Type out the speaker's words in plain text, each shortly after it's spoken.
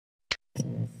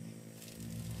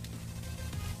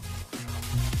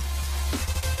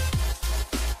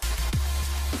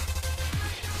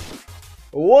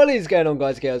What is going on,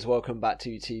 guys and girls? Welcome back to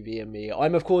TV and Me.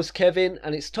 I'm of course Kevin,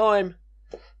 and it's time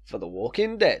for The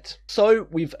Walking Dead. So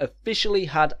we've officially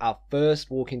had our first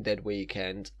Walking Dead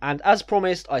weekend, and as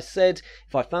promised, I said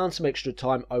if I found some extra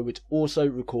time I would also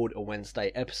record a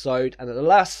Wednesday episode, and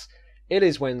alas, it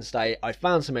is Wednesday. I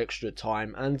found some extra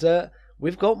time, and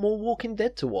we've got more Walking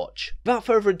Dead to watch. Without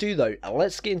further ado though,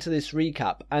 let's get into this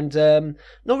recap. And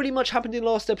not really much happened in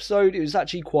last episode. It was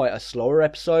actually quite a slower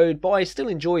episode, but I still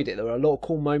enjoyed it. There were a lot of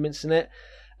cool moments in it.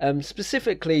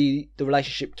 Specifically, the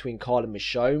relationship between Carl and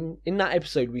Michonne. In that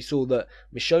episode, we saw that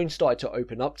Michonne started to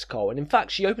open up to Carl. And in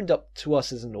fact, she opened up to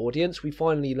us as an audience. We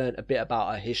finally learned a bit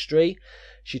about her history.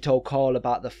 She told Carl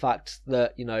about the fact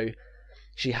that, you know,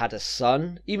 she had a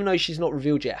son, even though she's not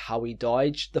revealed yet how he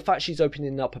died. The fact she's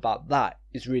opening up about that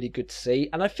is really good to see.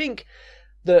 And I think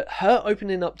that her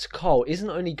opening up to Carl isn't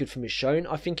only good for Michonne,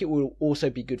 I think it will also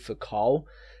be good for Carl.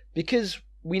 Because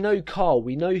we know Carl,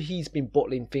 we know he's been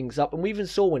bottling things up. And we even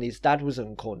saw when his dad was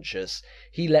unconscious,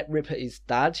 he let rip at his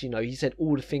dad. You know, he said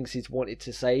all the things he's wanted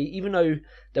to say, even though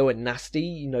they were nasty,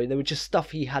 you know, they were just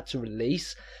stuff he had to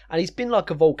release. And he's been like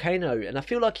a volcano, and I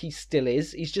feel like he still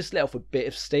is. He's just let off a bit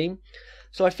of steam.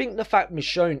 So I think the fact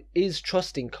Michonne is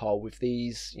trusting Carl with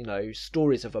these, you know,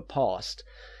 stories of her past,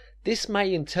 this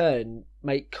may in turn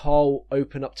make Carl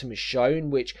open up to Michonne,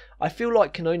 which I feel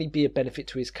like can only be a benefit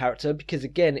to his character, because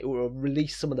again, it will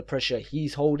release some of the pressure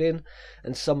he's holding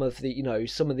and some of the, you know,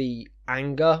 some of the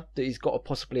anger that he's got to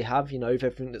possibly have, you know, with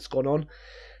everything that's gone on.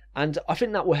 And I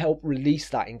think that will help release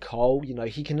that in Carl. You know,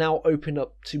 he can now open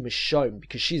up to Michonne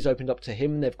because she's opened up to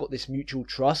him and they've got this mutual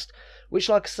trust, which,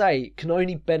 like I say, can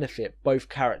only benefit both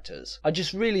characters. I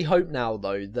just really hope now,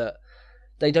 though, that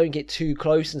they don't get too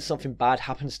close and something bad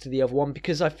happens to the other one,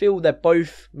 because I feel they're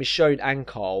both, Michonne and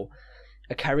Carl,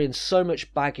 are carrying so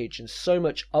much baggage and so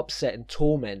much upset and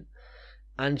torment.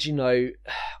 And, you know,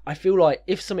 I feel like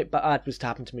if something bad was to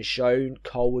happen to Michonne,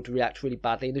 Carl would react really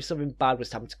badly. And if something bad was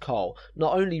to happen to Carl,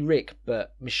 not only Rick,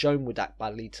 but Michonne would act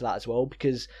badly to that as well,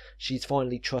 because she's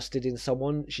finally trusted in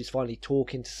someone. She's finally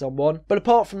talking to someone. But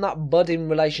apart from that budding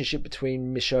relationship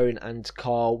between Michonne and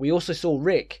Carl, we also saw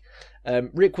Rick.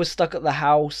 Rick was stuck at the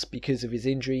house because of his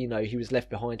injury. You know, he was left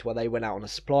behind while they went out on a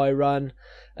supply run.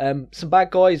 Some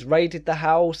bad guys raided the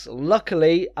house.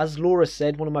 Luckily, as Laura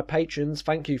said, one of my patrons,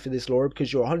 thank you for this, Laura,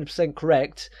 because you're 100%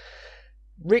 correct,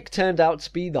 Rick turned out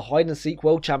to be the hide-and-seek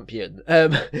world champion.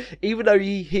 Even though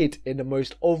he hid in the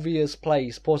most obvious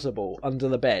place possible, under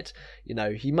the bed. You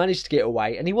know, he managed to get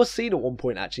away. And he was seen at one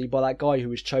point, actually, by that guy who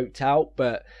was choked out,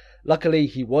 but luckily,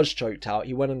 he was choked out,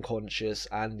 he went unconscious,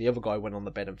 and the other guy went on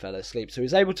the bed and fell asleep. So he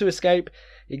was able to escape.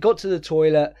 He got to the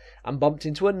toilet and bumped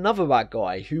into another bad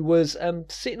guy who was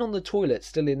sitting on the toilet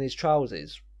still in his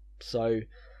trousers. So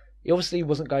he obviously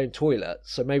wasn't going toilet,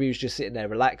 so maybe he was just sitting there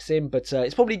relaxing. But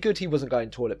it's probably good he wasn't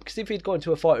going toilet, because if he'd got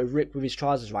into a fight with Rick with his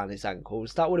trousers around his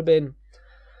ankles, that would have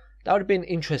been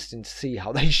interesting to see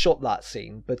how they shot that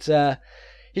scene. But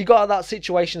he got out of that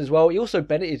situation as well. He also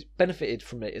benefited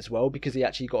from it as well, because he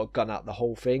actually got a gun out the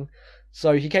whole thing.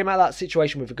 So he came out of that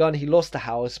situation with a gun. He lost the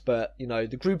house, but, you know,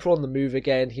 the group were on the move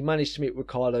again. He managed to meet with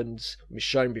Carl and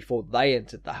Michonne before they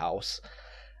entered the house.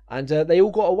 And they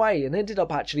all got away and ended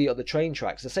up actually at the train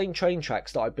tracks. The same train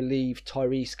tracks that I believe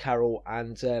Tyrese, Carol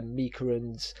and Mika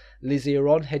and Lizzie are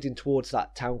on, heading towards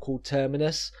that town called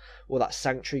Terminus, or that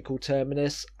sanctuary called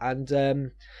Terminus. And,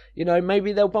 you know,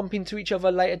 maybe they'll bump into each other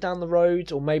later down the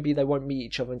road, or maybe they won't meet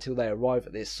each other until they arrive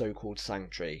at this so-called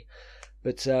sanctuary.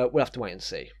 But we'll have to wait and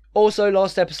see. Also,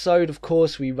 last episode, of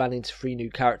course, we ran into 3 new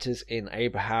characters in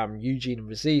Abraham, Eugene and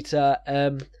Rosita.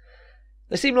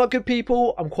 They seem like good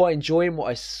people. I'm quite enjoying what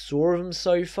I saw of them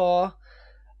so far.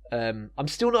 I'm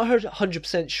still not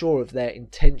 100% sure of their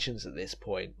intentions at this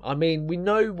point. I mean, we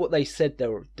know what they said they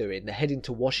were doing. They're heading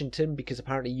to Washington because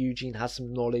apparently Eugene has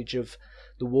some knowledge of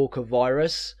the Walker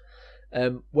virus.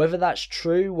 Whether that's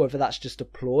true, whether that's just a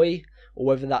ploy, or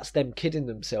whether that's them kidding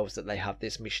themselves that they have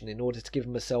this mission in order to give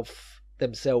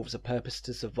themselves a purpose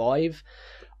to survive,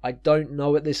 I don't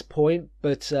know at this point.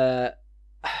 But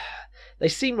they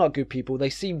seem like good people,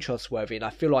 they seem trustworthy, and I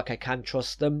feel like I can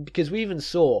trust them, because we even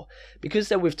saw, because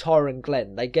they're with Tara and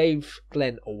Glenn, they gave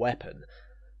Glenn a weapon.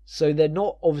 So they're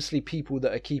not obviously people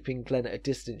that are keeping Glenn at a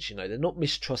distance, you know, they're not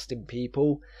mistrusting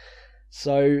people.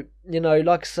 So, you know,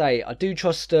 like I say, I do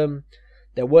trust them.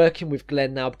 They're working with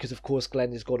Glenn now because, of course,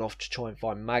 Glenn has gone off to try and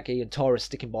find Maggie, and Tara's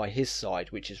sticking by his side,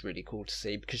 which is really cool to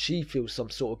see, because she feels some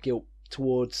sort of guilt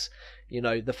towards, you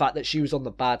know, the fact that she was on the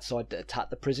bad side that attacked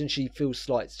the prison. She feels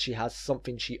like she has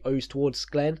something she owes towards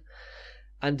Glenn,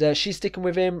 and she's sticking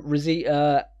with him.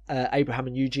 Rosita, Abraham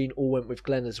and Eugene all went with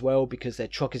Glenn as well, because their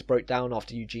truck is broke down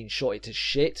after Eugene shot it to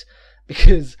shit.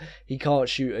 because he can't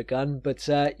shoot a gun. But,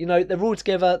 you know, they're all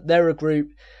together. They're a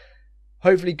group.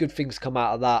 Hopefully good things come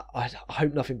out of that. I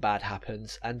hope nothing bad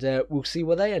happens. And we'll see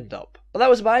where they end up. Well, that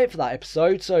was about it for that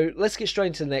episode. So let's get straight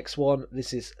into the next one.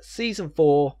 This is Season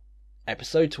 4,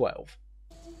 Episode 12.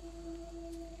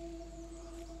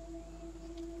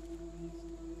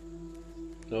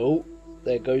 Oh,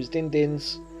 there goes Din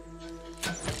Din's.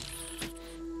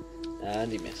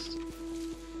 And he missed.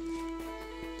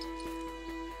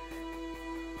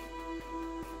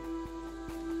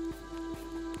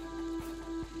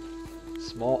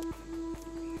 Smart.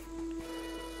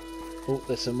 Oh,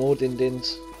 there's some more Din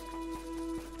Dins.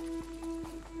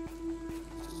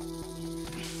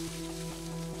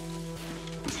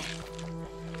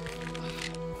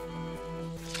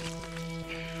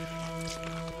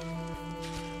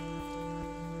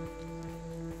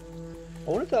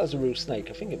 I wonder if that was a real snake.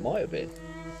 I think it might have been.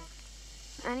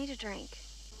 I need a drink.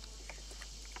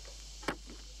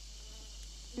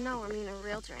 No, I mean a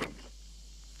real drink.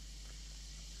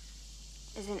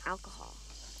 Isn't alcohol.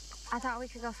 I thought we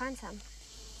could go find some.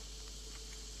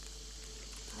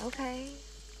 Okay.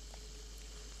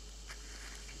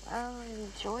 Well,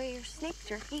 enjoy your snake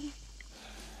jerky.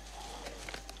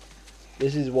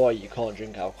 This is why you can't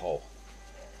drink alcohol.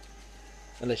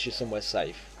 Unless you're somewhere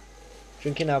safe.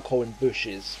 Drinking alcohol in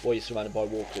bushes while you're surrounded by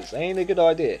walkers ain't a good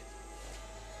idea.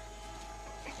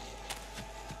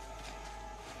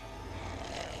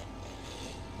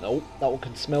 Nope, that one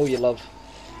can smell you, love.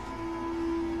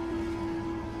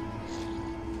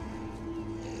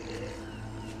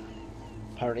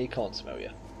 Apparently he can't smell you.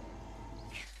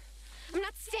 I'm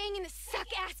not staying in this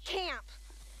suck-ass camp.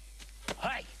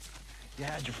 Hey, you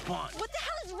had your fun. What the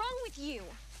hell is wrong with you?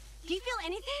 Do you feel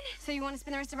anything? So you want to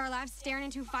spend the rest of our lives staring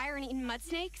into fire and eating mud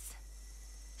snakes?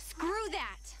 Screw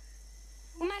that.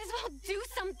 We might as well do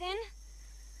something.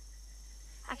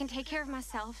 I can take care of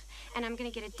myself, and I'm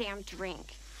gonna get a damn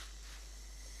drink.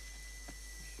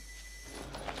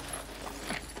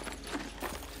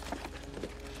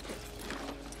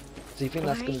 Do you think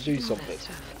that's going to do something?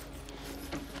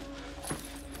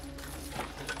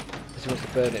 Because he wants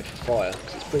to burn it for fire,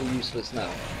 because it's pretty useless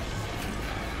now.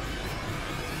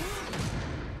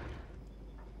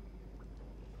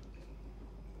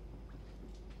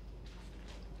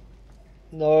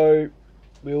 No,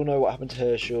 we all know what happened to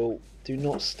Herschel. Do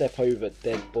not step over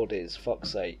dead bodies, fuck's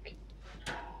sake.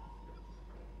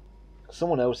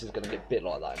 Someone else is going to get bit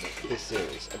like that in this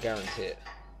series, I guarantee it.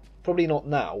 Probably not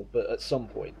now, but at some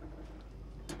point.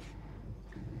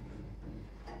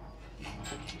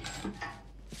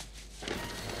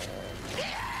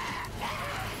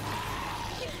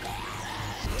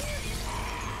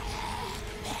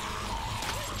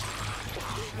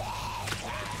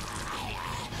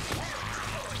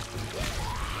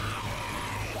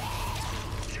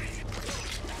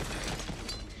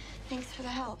 Thanks for the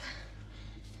help.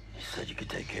 You said you could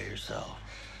take care of yourself.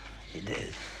 You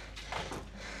did.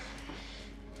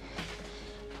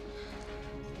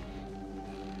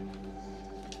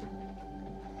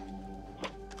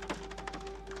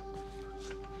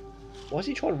 Why is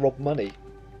he trying to rob money?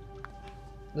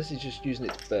 Unless he's just using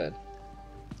it to burn.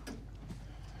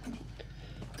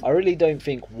 I really don't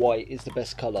think white is the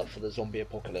best colour for the zombie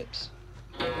apocalypse.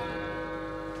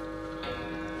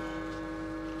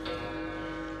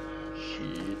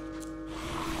 Shit.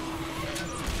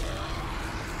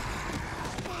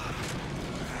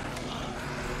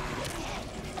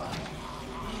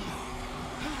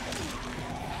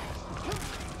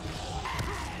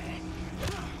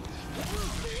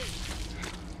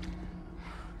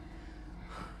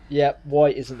 Yeah,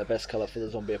 white isn't the best colour for the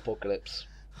zombie apocalypse.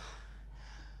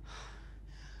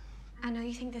 I know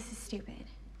you think this is stupid.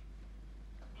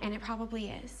 And it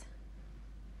probably is.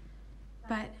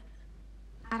 But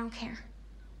I don't care.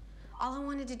 All I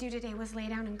wanted to do today was lay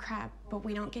down and crap, but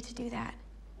we don't get to do that.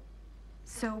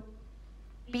 So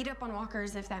beat up on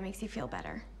walkers if that makes you feel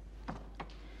better.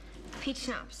 Peach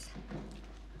schnapps.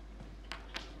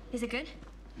 Is it good?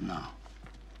 No.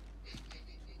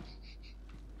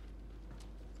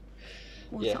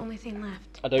 Well, it's the only thing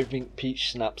left. I don't think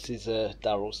peach schnapps is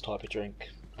Daryl's type of drink.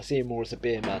 I see him more as a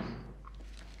beer man.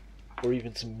 Or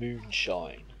even some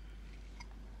moonshine.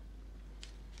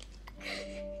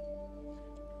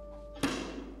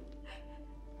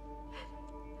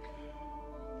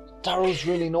 Daryl's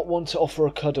really not one to offer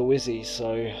a cuddle, is he?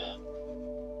 So...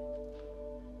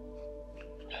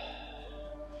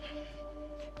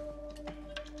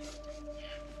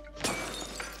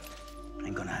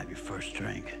 Ain't gonna have your first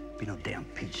drink. Be no damn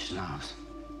peach schnapps.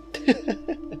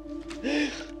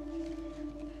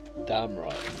 Damn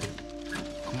right.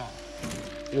 Come on.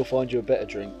 You'll find you a better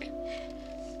drink.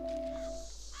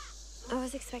 I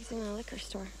was expecting a liquor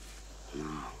store. No,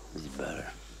 this is better.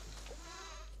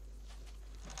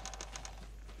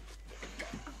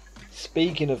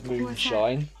 Speaking of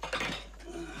moonshine,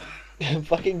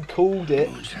 fucking called it.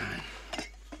 Moonshine.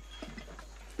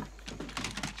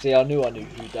 See, I knew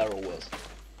who Daryl was.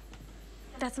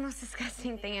 That's the most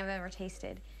disgusting thing I've ever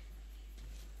tasted.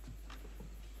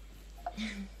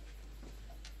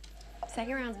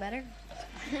 Second round's better.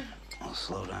 I'll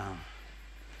slow down.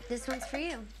 This one's for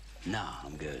you. No,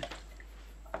 I'm good.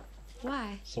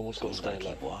 Why? Someone's got to stay Keep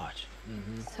like. watch.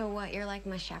 So what, you're like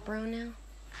my chaperone now?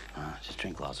 Just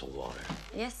drink lots of water.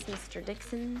 Yes, Mr.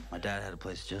 Dixon. My dad had a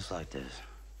place just like this.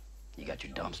 You got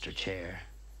your dumpster chair.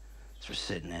 It's for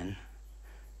sitting in.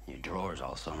 Your drawers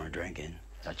all summer drinking.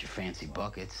 Got your fancy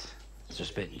buckets. It's for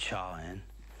spitting chaw in.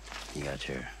 You got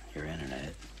your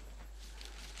internet.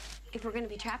 If we're gonna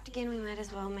be trapped again, we might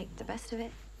as well make the best of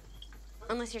it.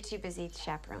 Unless you're too busy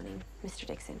chaperoning, Mr.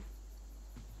 Dixon.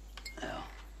 Hell,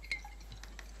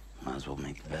 might as well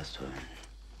make the best of it.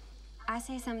 I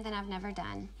say something I've never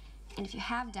done, and if you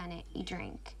have done it, you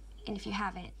drink. And if you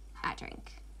haven't, I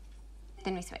drink.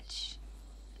 Then we switch.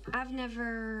 I've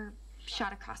never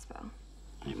shot a crossbow.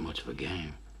 Ain't much of a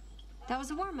game. That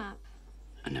was a warm-up.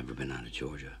 I never been out of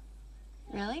Georgia.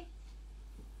 Really?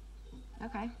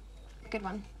 Okay, good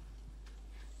one.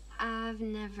 I've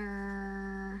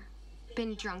never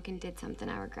been drunk and did something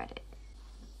I regretted.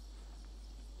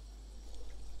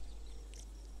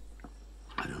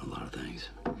 I done a lot of things.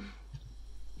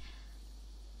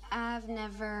 I've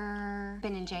never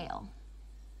been in jail.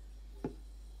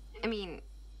 I mean,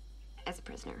 as a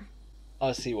prisoner.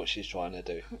 I see what she's trying to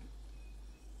do.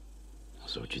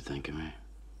 So what you think of me?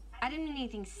 I didn't mean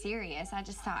anything serious. I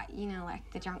just thought, you know,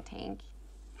 like the drunk tank.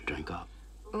 Drink up.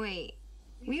 Wait,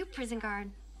 were you a prison guard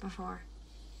before?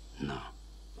 No.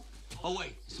 Oh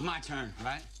wait, it's my turn,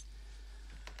 right?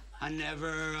 I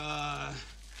never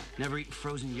eaten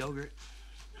frozen yogurt.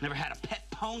 Never had a pet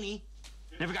pony.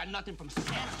 Never got nothing from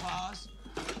Santa Claus.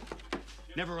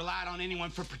 Never relied on anyone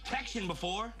for protection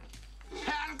before.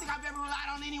 Hell, I don't think I've ever relied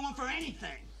on anyone for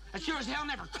anything. I sure as hell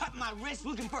never cut my wrist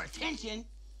looking for attention.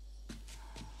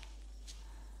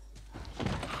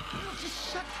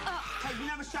 Just shut up. Hey, you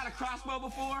never shot a crossbow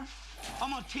before?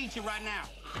 I'm gonna teach you right now.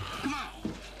 Come on.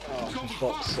 Oh, It's gonna be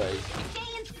for fuck's fun. sake.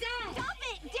 Stay inside. Stop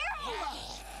it,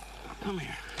 Daryl! Come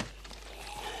here.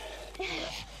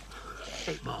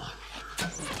 Hey, ball. Kill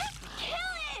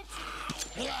it!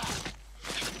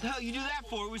 What the hell you do that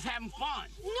for? We was having fun.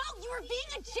 No, you were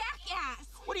being a jackass.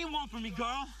 What do you want from me,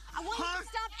 girl? I want you to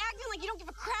stop acting like you don't give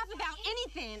a crap about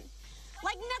anything.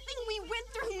 Like nothing we went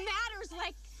through matters.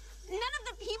 Like none of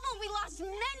the people we lost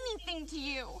meant anything to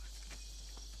you.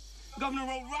 Governor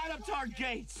rode right up to our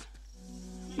gates.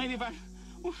 Maybe if I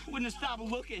wouldn't have stopped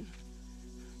looking.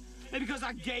 Maybe because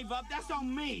I gave up. That's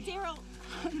on me. Daryl.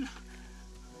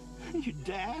 Your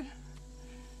dad?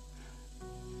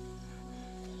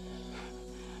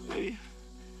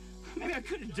 Maybe I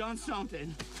could have done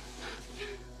something.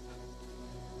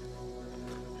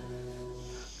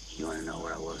 You want to know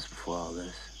where I was before all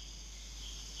this?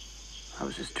 I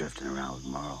was just drifting around with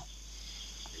Merle,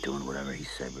 doing whatever he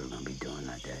said we were going to be doing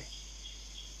that day.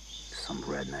 Some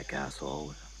redneck asshole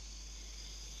with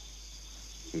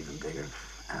an even bigger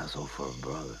asshole for a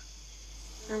brother.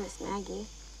 I miss Maggie.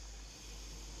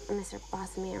 I miss her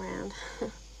bossing me around.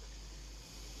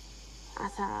 I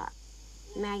thought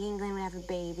Maggie and Glenn would have a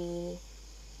baby.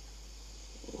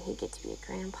 And he'd get to be a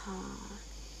grandpa.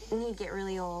 And he'd get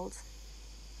really old.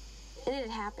 And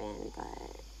it'd happen,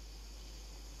 but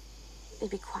it'd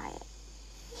be quiet.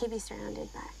 He'd be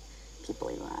surrounded by people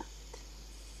he loved.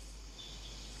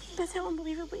 That's how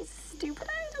unbelievably stupid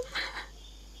I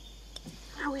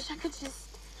am. I wish I could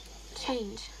just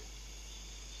change.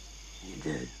 You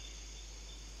did.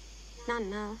 Not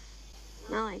enough.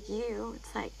 Not like you.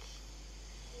 It's like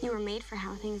you were made for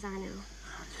how things are now.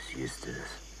 I'm just used to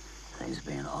this. Things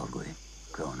being ugly,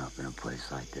 growing up in a place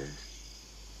like this.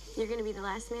 You're gonna be the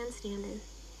last man standing.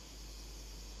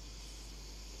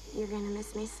 You're gonna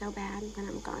miss me so bad when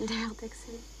I'm gone, Daryl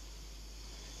Dixon.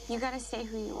 You gotta stay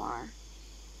who you are.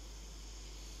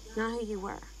 Not who you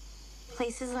were.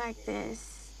 Places like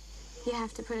this, you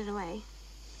have to put it away.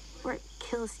 Or it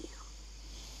kills you.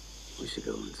 We should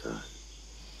go inside.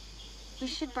 We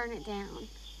should burn it down.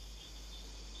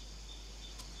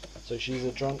 So she's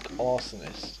a drunk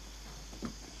arsonist.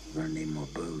 We're gonna need more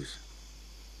booze.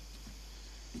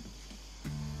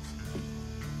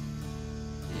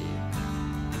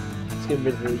 Let's get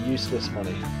rid of the useless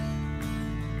money.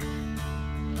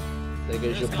 There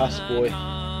goes your pass, boy.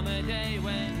 Our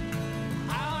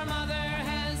mother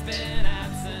has been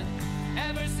absent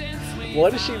ever since we Why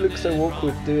does she look so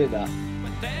awkward doing that?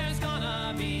 There's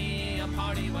gonna be a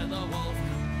party when the wolf.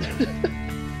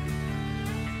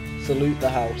 Salute the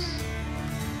house.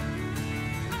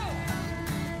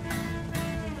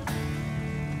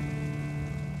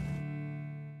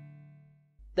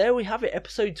 There we have it,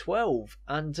 episode 12,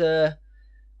 and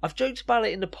I've joked about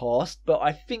it in the past, but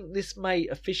I think this may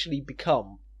officially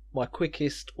become my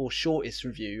quickest or shortest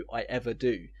review I ever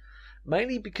do.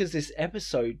 Mainly because this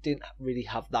episode didn't really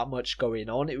have that much going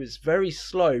on. It was very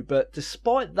slow, but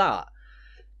despite that,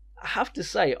 I have to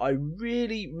say I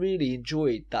really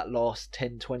enjoyed that last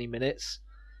 10-20 minutes.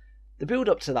 The build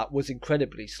up to that was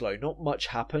incredibly slow, not much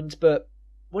happened, but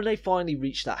when they finally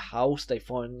reached that house, they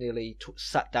finally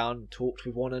sat down and talked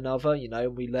with one another, you know,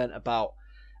 and we learnt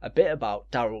a bit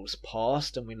about Daryl's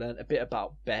past, and we learnt a bit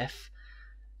about Beth.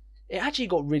 It actually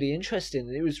got really interesting,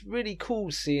 and it was really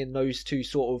cool seeing those two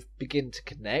sort of begin to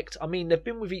connect. I mean, they've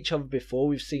been with each other before,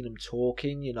 we've seen them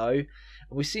talking, you know, and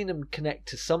we've seen them connect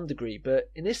to some degree,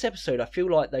 but in this episode I feel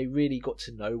like they really got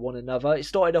to know one another. It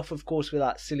started off, of course, with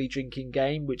that silly drinking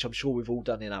game, which I'm sure we've all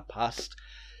done in our past,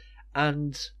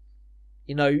 and,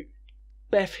 you know,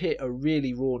 Beth hit a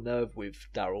really raw nerve with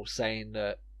Daryl, saying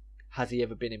that, has he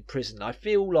ever been in prison? I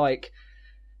feel like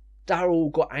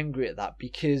Daryl got angry at that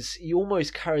because he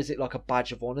almost carries it like a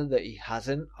badge of honour that he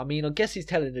hasn't. I mean, I guess he's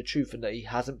telling the truth and that he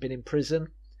hasn't been in prison.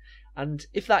 And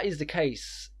if that is the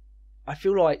case, I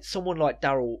feel like someone like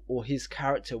Daryl or his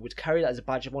character would carry that as a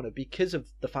badge of honour because of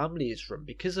the family he's from,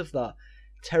 because of the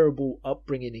terrible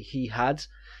upbringing he had,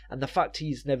 and the fact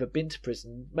he's never been to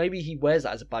prison. Maybe he wears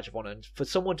that as a badge of honour, and for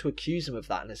someone to accuse him of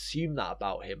that and assume that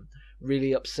about him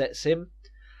really upsets him.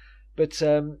 But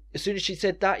as soon as she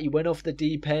said that, he went off the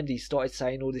deep end. He started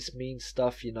saying all this mean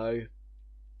stuff, you know.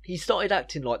 He started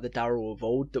acting like the Daryl of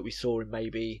old that we saw in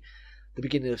maybe the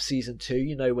beginning of season 2,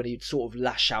 you know, when he'd sort of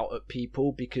lash out at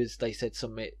people because they said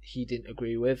something he didn't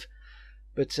agree with.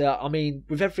 But I mean,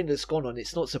 with everything that's gone on,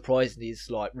 it's not surprising he's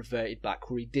like reverted back,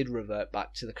 or he did revert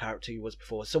back to the character he was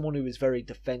before. Someone who was very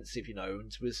defensive, you know,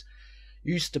 and was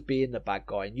used to being the bad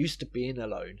guy and used to being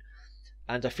alone.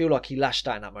 And I feel like he lashed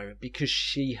out in that moment because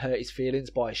she hurt his feelings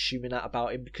by assuming that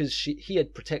about him, because he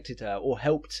had protected her or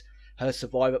helped her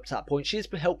survive up to that point. She's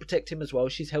helped protect him as well.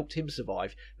 She's helped him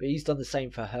survive, but he's done the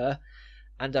same for her.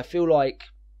 And I feel like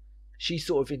she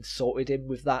sort of insulted him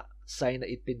with that, saying that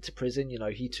he'd been to prison. You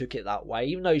know, he took it that way,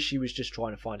 even though she was just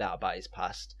trying to find out about his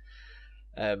past.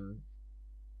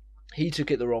 He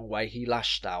took it the wrong way. He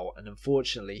lashed out, and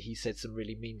unfortunately he said some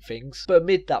really mean things. But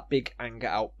amid that big anger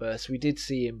outburst, we did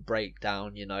see him break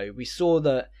down, you know. We saw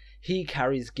that he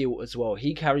carries guilt as well.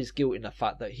 He carries guilt in the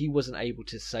fact that he wasn't able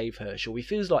to save Herschel. He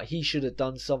feels like he should have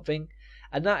done something,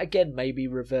 and that again maybe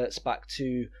reverts back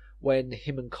to when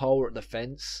him and Cole were at the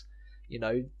fence. You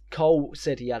know, Cole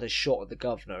said he had a shot at the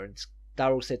governor, and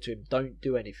Daryl said to him, don't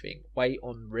do anything, wait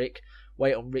on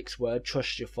Rick's word,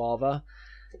 trust your father.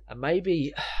 And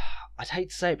maybe, I'd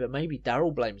hate to say it, but maybe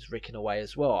Daryl blames Rick in a way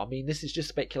as well. I mean, this is just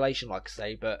speculation, like I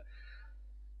say, but,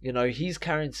 you know, he's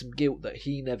carrying some guilt that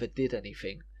he never did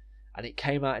anything. And it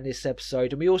came out in this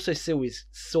episode. And we also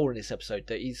saw in this episode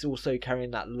that he's also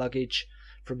carrying that luggage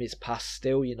from his past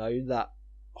still, you know, that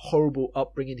horrible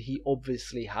upbringing he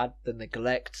obviously had, the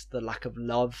neglect, the lack of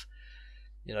love,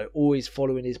 you know, always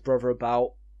following his brother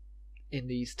about in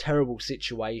these terrible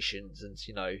situations, and,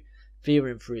 you know,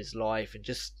 fearing for his life and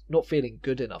just not feeling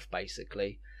good enough,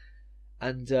 basically.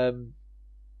 And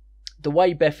the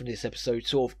way Beth in this episode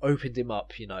sort of opened him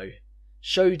up, you know,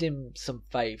 showed him some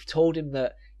faith, told him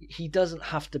that he doesn't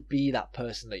have to be that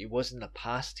person that he was in the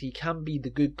past. He can be the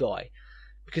good guy,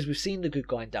 because we've seen the good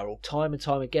guy in Daryl time and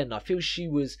time again. I feel she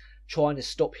was trying to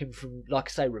stop him from, like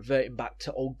I say, reverting back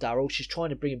to old Daryl. She's trying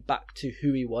to bring him back to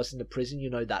who he was in the prison, you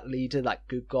know, that leader, that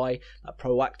good guy, that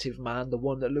proactive man, the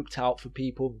one that looked out for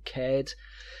people and cared.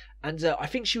 And I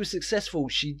think she was successful.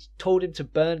 She told him to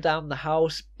burn down the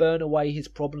house, burn away his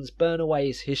problems, burn away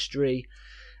his history.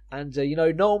 And, you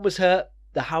know, no one was hurt.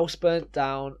 The house burnt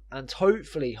down, and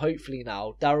hopefully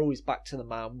now, Daryl is back to the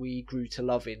man we grew to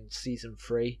love in season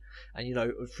 3, and, you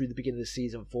know, through the beginning of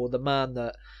season 4, the man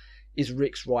that is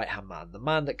Rick's right-hand man, the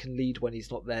man that can lead when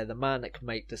he's not there, the man that can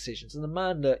make decisions, and the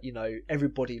man that, you know,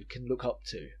 everybody can look up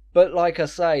to. But like I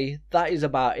say, that is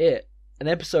about it. An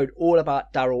episode all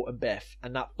about Daryl and Beth,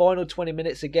 and that final 20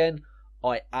 minutes again,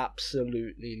 I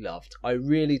absolutely loved. I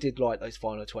really did like those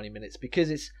final 20 minutes, because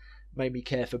it's made me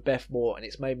care for Beth more, and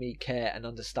it's made me care and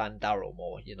understand Daryl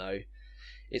more, you know.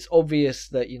 it's obvious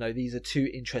that, you know, these are two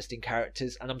interesting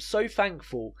characters, and I'm so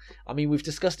thankful. I mean, we've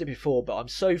discussed it before, but I'm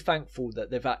so thankful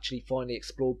that they've actually finally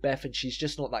explored Beth, and she's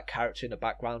just not that character in the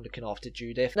background looking after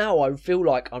Judith. Now I feel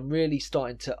like I'm really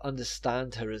starting to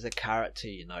understand her as a character,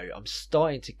 you know. I'm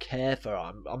starting to care for her.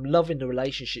 I'm loving the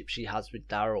relationship she has with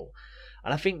Daryl,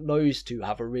 and I think those two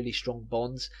have a really strong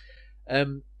bond.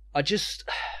 I just...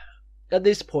 At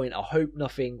this point, I hope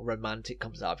nothing romantic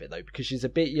comes out of it, though, because she's a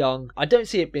bit young. I don't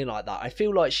see it being like that. I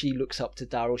feel like she looks up to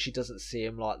Daryl. She doesn't see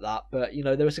him like that. But, you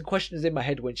know, there were some questions in my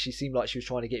head when she seemed like she was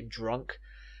trying to get him drunk.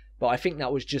 But I think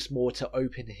that was just more to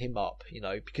open him up, you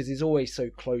know, because he's always so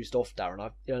closed off, Darren.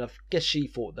 I guess she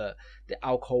thought that the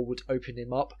alcohol would open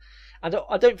him up. And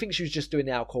I don't think she was just doing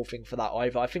the alcohol thing for that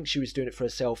either. I think she was doing it for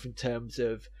herself in terms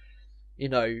of, you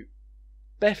know,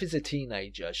 Beth is a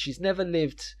teenager. She's never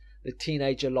lived the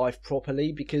teenager life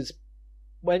properly, because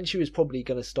when she was probably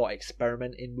going to start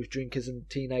experimenting with drink as a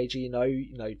teenager, you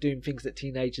know, doing things that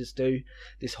teenagers do,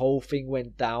 this whole thing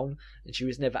went down and she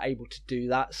was never able to do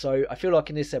that. So I feel like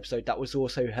in this episode that was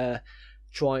also her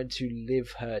trying to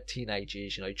live her teenage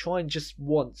years, you know, try and just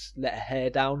once let her hair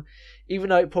down, even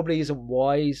though it probably isn't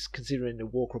wise considering the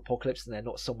Walker apocalypse and they're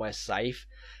not somewhere safe.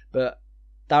 But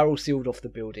Daryl sealed off the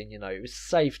building, you know, it was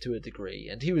safe to a degree,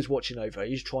 and he was watching over her.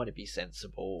 He was trying to be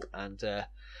sensible, and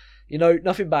you know,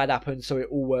 nothing bad happened, so it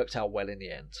all worked out well in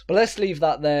the end. But let's leave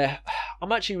that there.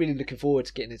 I'm actually really looking forward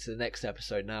to getting into the next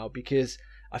episode now, because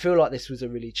I feel like this was a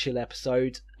really chill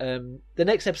episode. The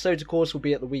next episode, of course, will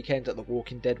be at the weekend, at the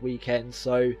Walking Dead weekend,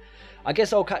 so I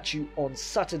guess I'll catch you on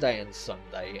Saturday and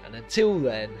Sunday, and until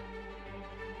then,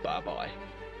 bye bye.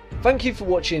 Thank you for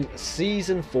watching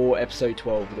Season 4, Episode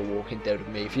 12 of The Walking Dead with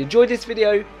me. If you enjoyed this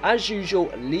video, as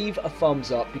usual, leave a thumbs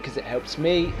up because it helps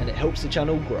me and it helps the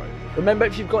channel grow. Remember,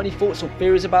 if you've got any thoughts or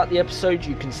theories about the episode,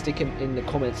 you can stick them in the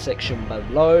comments section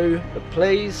below. But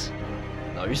please,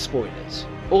 no spoilers.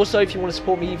 Also, if you want to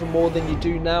support me even more than you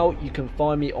do now, you can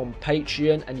find me on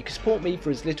Patreon, and you can support me for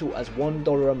as little as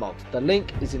 $1 a month. The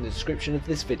link is in the description of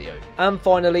this video. And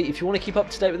finally, if you want to keep up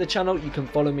to date with the channel, you can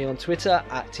follow me on Twitter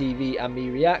at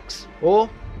TVandMeReacts, or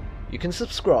you can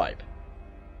subscribe.